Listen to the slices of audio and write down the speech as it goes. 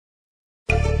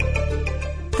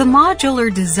The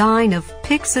modular design of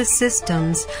Pixa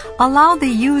systems allow the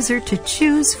user to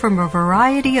choose from a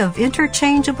variety of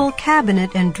interchangeable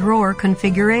cabinet and drawer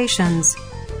configurations.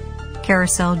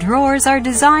 Carousel drawers are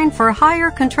designed for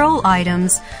higher control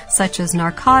items such as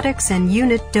narcotics and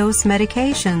unit dose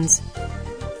medications.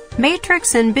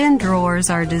 Matrix and bin drawers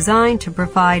are designed to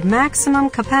provide maximum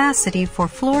capacity for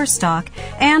floor stock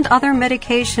and other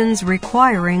medications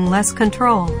requiring less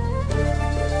control.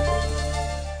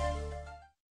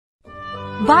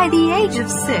 By the age of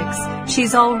 6,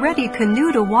 she's already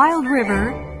canoed a wild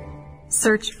river,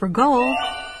 searched for gold,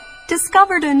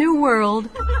 discovered a new world,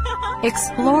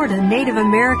 explored a Native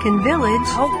American village,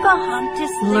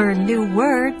 learned new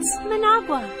words,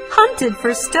 hunted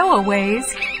for stowaways,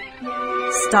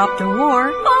 stopped a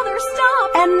war,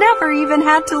 and never even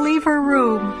had to leave her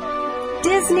room.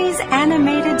 Disney's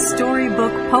animated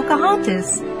storybook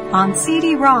Pocahontas on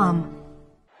CD-ROM.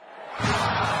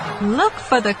 Look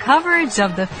for the coverage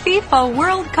of the FIFA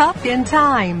World Cup in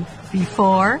time,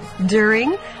 before,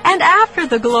 during, and after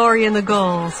the glory and the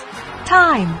goals.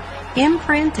 Time,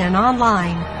 imprint, and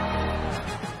online.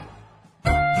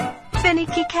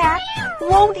 Finicky cat,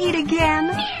 won't eat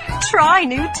again. Try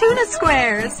new tuna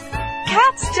squares.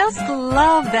 Cats just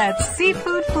love that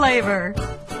seafood flavor.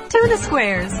 Tuna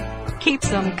squares keeps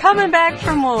them coming back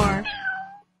for more.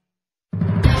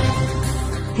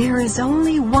 There is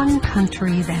only one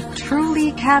country that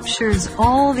truly captures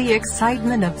all the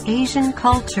excitement of Asian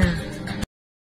culture.